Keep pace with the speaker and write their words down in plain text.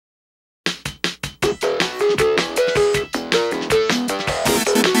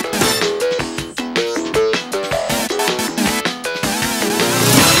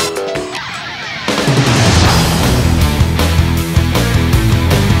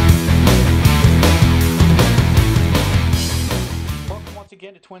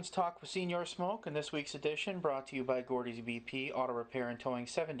Twins Talk with Senor Smoke, and this week's edition brought to you by Gordie's BP Auto Repair and Towing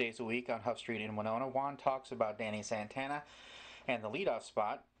 7 days a week on Huff Street in Winona. Juan talks about Danny Santana and the leadoff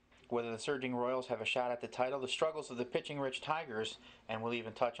spot, whether the surging Royals have a shot at the title, the struggles of the pitching-rich Tigers, and we'll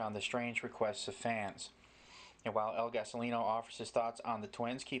even touch on the strange requests of fans. And while El Gasolino offers his thoughts on the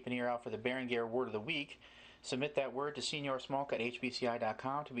Twins, keep an ear out for the Berenguer Word of the Week. Submit that word to SENORSMOKE at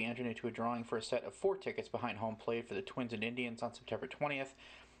hbci.com to be entered into a drawing for a set of 4 tickets behind home plate for the Twins and Indians on September 20th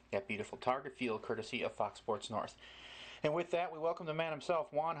at beautiful Target Field, courtesy of Fox Sports North. And with that, we welcome the man himself.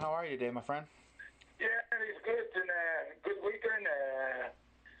 Juan, how are you today, my friend? Yeah, it's good. And good weekend.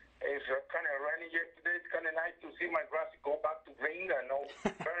 It's kind of rainy yesterday. It's kind of nice to see my grass go back to green and no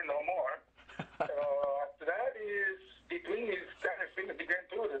burn no more. So after that is between is kind of finished again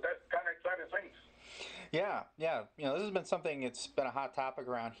too. That's kind of exciting things. Yeah. You know, this has been something, it's been a hot topic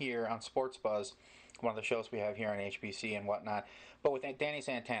around here on Sports Buzz, one of the shows we have here on HBC and whatnot. But with Danny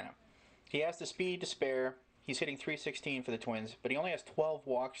Santana, he has the speed to spare. He's hitting .316 for the Twins, but he only has 12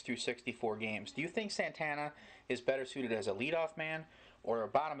 walks through 64 games. Do you think Santana is better suited as a leadoff man or a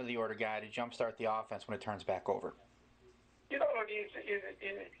bottom-of-the-order guy to jumpstart the offense when it turns back over? You know, it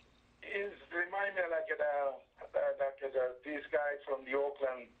reminds me like this guy from the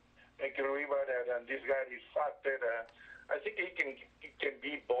Oakland River, and this guy is faster. I think he can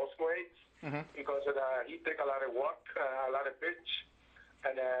be both ways because he take a lot of walk, a lot of pitch,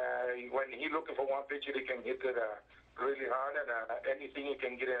 and when he looking for one pitch, he can hit it really hard, and anything he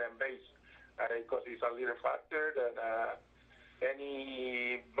can get it on base because he's a little faster than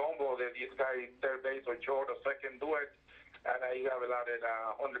any bombo that this guy third base or short or second do it, and he have a lot of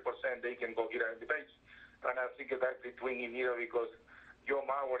 100% they can go get it on the base, and I think that's between him here because Joe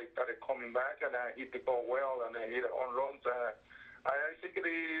Mauer started coming back and hit the ball well and hit on runs. I think he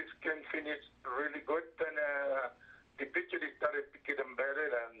can finish really good, and the pitcher started getting better,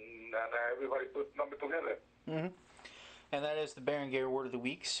 and everybody put number together. And that is the Berenguer Word of the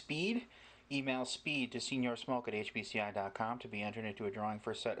Week, speed. Email speed to SENORSMOKE at hbci.com to be entered into a drawing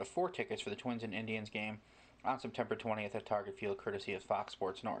for a set of 4 tickets for the Twins and Indians game on September 20th at Target Field, courtesy of Fox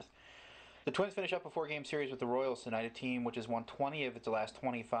Sports North. The Twins finish up a 4-game series with the Royals tonight, a team which has won 20 of its last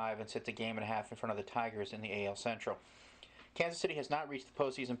 25 and sits a game and a half in front of the Tigers in the AL Central. Kansas City has not reached the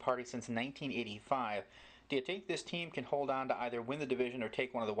postseason party since 1985. Do you think this team can hold on to either win the division or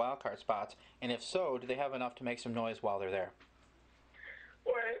take one of the wildcard spots? And if so, do they have enough to make some noise while they're there?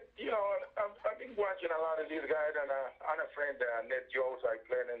 Well, you know, I've been watching a lot of these guys, and I'm a friend, Ned Jones. I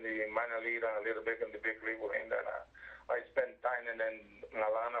played in the minor league and a little bit in the big league with him, and I spent time in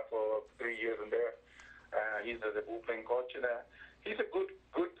Atlanta for 3 years in there. He's the bullpen coach, and he's a good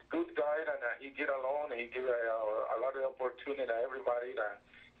guy, and he get along. He give a lot of opportunity to everybody.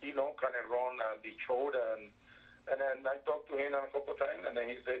 He know kind of run the show, and then I talked to him a couple of times, and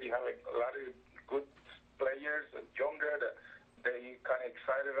then he said he have a lot of good players, younger. They kind of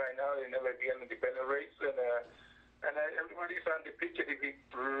excited right now. They never been in the pennant race, and everybody's on the pitch. They be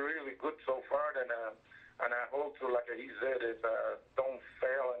really good so far, and I hope to, like he said, is don't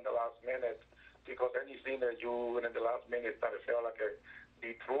fail in the last minute, because anything that you in the last minute start to fail, like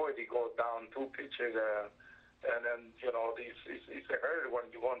Detroit, they go down 2 pitches, and then you know it's a hurt when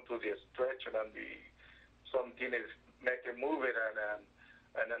you go into the stretch, and then something is make a move it,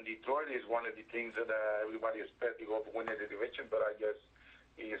 and then Detroit is one of the teams that everybody expects to go to win the division, but I guess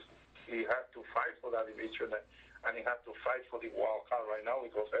he has to fight for that division, and he has to fight for the wild card right now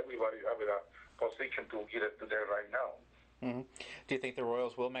because everybody have a position to get it to there right now. Do you think the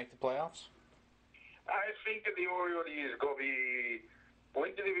Royals will make the playoffs? I think the Orioles is going to be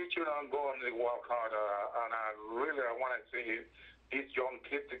win the division and go on the wild card, and I want to see these young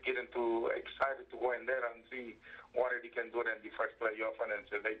kids to get into excited to go in there and see what they can do in the first playoff, and then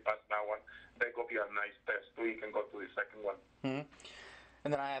say they pass that one, they go be a nice test. We can go to the second one. And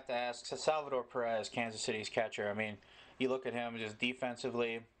then I have to ask, so Salvador Perez, Kansas City's catcher, I mean, you look at him just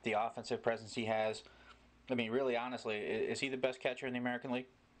defensively, the offensive presence he has. I mean, really, honestly, is he the best catcher in the American League?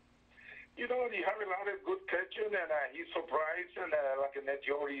 You know, he have a lot of good catching, and he's surprised, and like Ned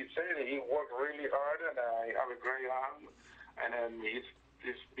Jody said, he worked really hard, and he have a great arm, and he's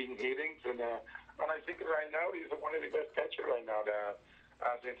been hitting, and I think right now he's one of the best catchers right now.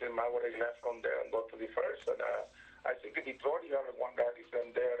 Since Mauer left from there and go to the first, and I think in Detroit you have one guy is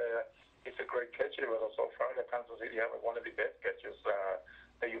in there. He's a great catcher, but so far the Kansas City have one of the best catchers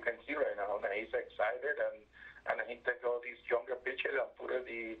that you can see right now. And he's excited, and he take all these younger pitchers and put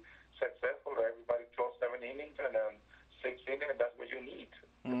the successful. Everybody throws 7 innings and 6 innings, and that's what you need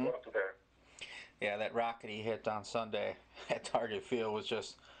to go to there. Yeah, that rocket he hit on Sunday at Target Field was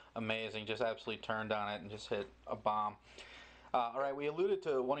just amazing. Just absolutely turned on it and just hit a bomb. All right, we alluded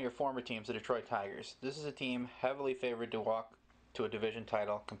to one of your former teams, the Detroit Tigers. This is a team heavily favored to walk to a division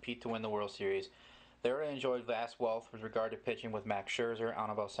title, compete to win the World Series. They already enjoyed vast wealth with regard to pitching with Max Scherzer,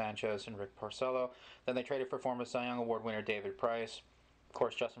 Anibal Sanchez, and Rick Porcello. Then they traded for former Cy Young Award winner David Price. Of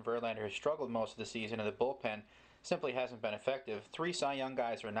course, Justin Verlander has struggled most of the season, and the bullpen simply hasn't been effective. 3 Cy Young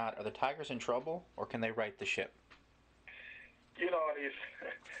guys or not, are the Tigers in trouble, or can they right the ship? You know,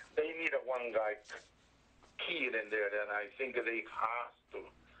 they need a one guy kid in there, and I think they have to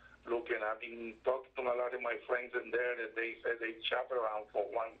look. And I've been talking to a lot of my friends in there that they said they shop around for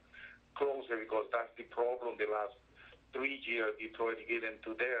one closer because that's the problem the last 3 years. Detroit get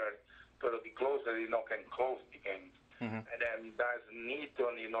into there, but the closer can close the games. Mm-hmm. And then that's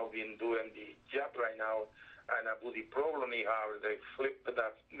Neaton, been doing the job right now. And with the problem he has, they flip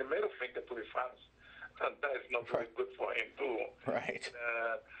that in the middle finger to the fans. And that's not very good for him, too. Right.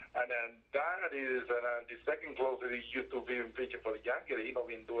 And then that is the second closer he used to be in pitcher for the Yankees. He's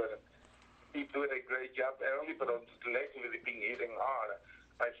doing a great job early, but lately they've been hitting hard.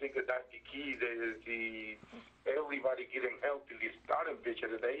 I think that's the key. Everybody getting healthy. The starting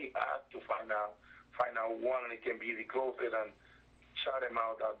pitcher, they have to find out one that can be the closer and shut him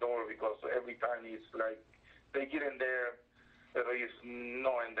out that door because every time it's like they get in there, there is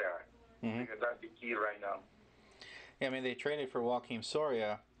no in there. Mm-hmm. Because that's the key right now. Yeah, I mean, they traded for Joakim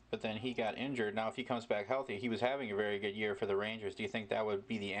Soria, but then he got injured. Now, if he comes back healthy, he was having a very good year for the Rangers. Do you think that would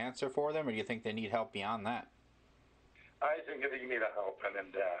be the answer for them, or do you think they need help beyond that? I think they need a help in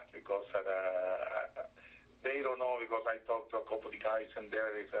that because they don't know. Because I talked to a couple of guys in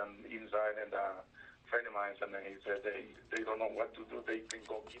there, inside, and a friend of mine, and he said they don't know what to do. They can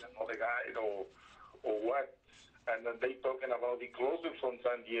go get another guy or what. And then they talking about the closers from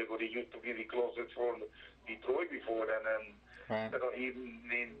San Diego. They used to be the closers from Detroit before, and then he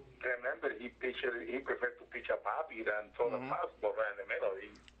remember he preferred to pitch a poppy than throw the fastball right in the middle.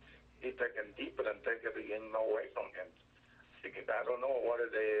 He take him deeper and take the game away from him. I don't know what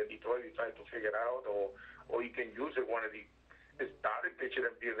the Detroit is trying to figure out, or he can use it one of the starting pitcher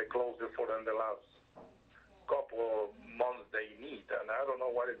and be the closer for them the last couple of months they need. And I don't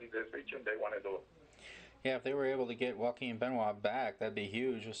know what is the decision they want to do. Yeah, if they were able to get Joaquin Benoit back, that'd be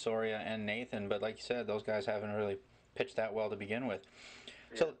huge with Soria and Nathan. But like you said, those guys haven't really pitched that well to begin with.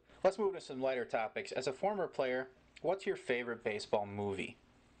 Yeah. So let's move to some lighter topics. As a former player, what's your favorite baseball movie?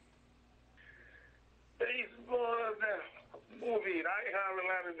 Baseball movie. I have a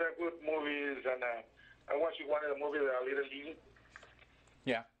lot of good movies, and I watched one of the movies, A Little League.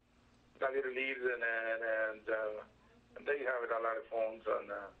 Yeah. A Little League, and they have it a lot of phones and.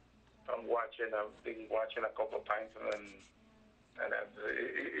 I've been watching a couple of times, and I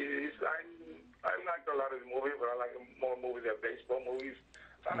like a lot of the movies, but I like more movies than baseball movies.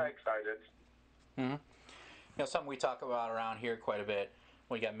 So I'm excited. Mm-hmm. Something we talk about around here quite a bit.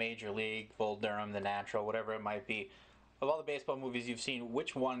 We got Major League, Bull Durham, The Natural, whatever it might be. Of all the baseball movies you've seen,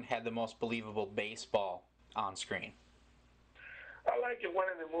 which one had the most believable baseball on screen? I like one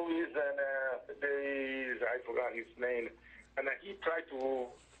of the movies, and I forgot his name, and he tried to.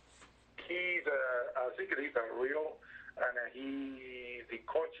 I think he's a real, and he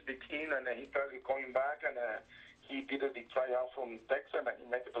coached the team, and he started going back, and he did the tryout from Texas, and he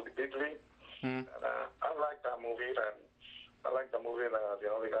made it to the big league. Mm-hmm. And I like that movie, and I like the movie.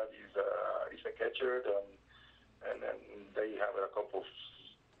 The other guy is a catcher, and then they have a couple of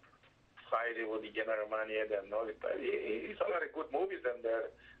fighting with the general manager, and all that. It's a lot of good movies in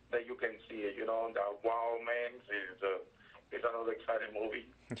there that you can see. The Wow Man is another exciting movie.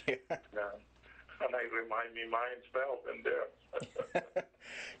 Yeah. And I remind me myself in there.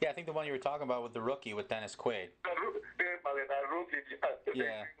 Yeah, I think the one you were talking about with the rookie with Dennis Quaid. That rookie,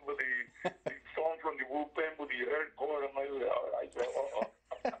 yeah. With the song from the bullpen with the hurt cord, I said,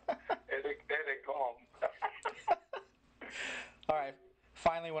 there they come. All right.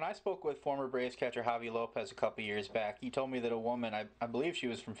 Finally, when I spoke with former Braves catcher Javi Lopez a couple years back, he told me that a woman, I believe she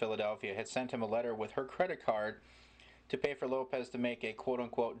was from Philadelphia, had sent him a letter with her credit card to pay for Lopez to make a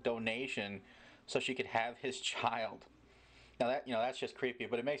quote-unquote donation so she could have his child. Now that's just creepy,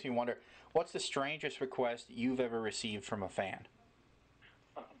 but it makes me wonder, what's the strangest request you've ever received from a fan?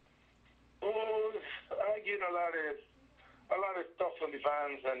 I get a lot of stuff from the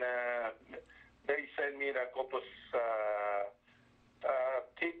fans, and they send me a couple of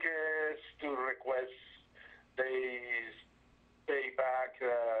tickets to request they pay back.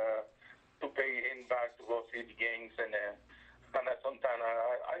 To pay him back to go see the games, and sometimes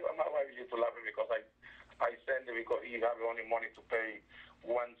my wife used to love it because I send it because he have only money to pay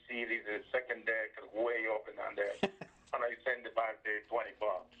one seat, the second deck way up and down there, and I send it back the $20,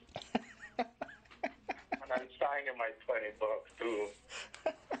 and signing my $20 too.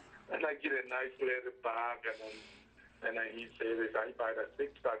 And I get a nice leather bag, and then he says, I buy the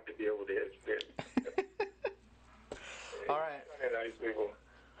six-pack to be able to split. All right. Nice people.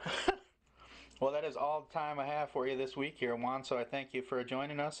 Well, that is all the time I have for you this week here, Juan. So I thank you for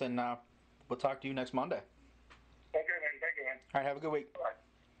joining us, and we'll talk to you next Monday. Okay, man. Thank you, man. All right, have a good week. Bye.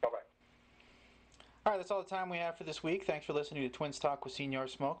 Bye-bye. All right, that's all the time we have for this week. Thanks for listening to Twins Talk with Senor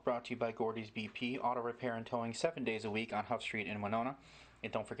Smoke, brought to you by Gordie's BP, auto repair and towing 7 days a week on Huff Street in Winona.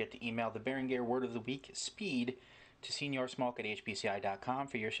 And don't forget to email the Berenguer Word of the Week, Speed, to SENORSMOKE@hbci.com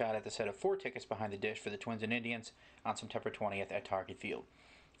for your shot at the set of 4 tickets behind the dish for the Twins and Indians on September 20th at Target Field.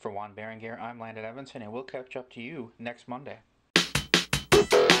 For Juan Berenguer, I'm Landon Evanson, and we'll catch up to you next Monday.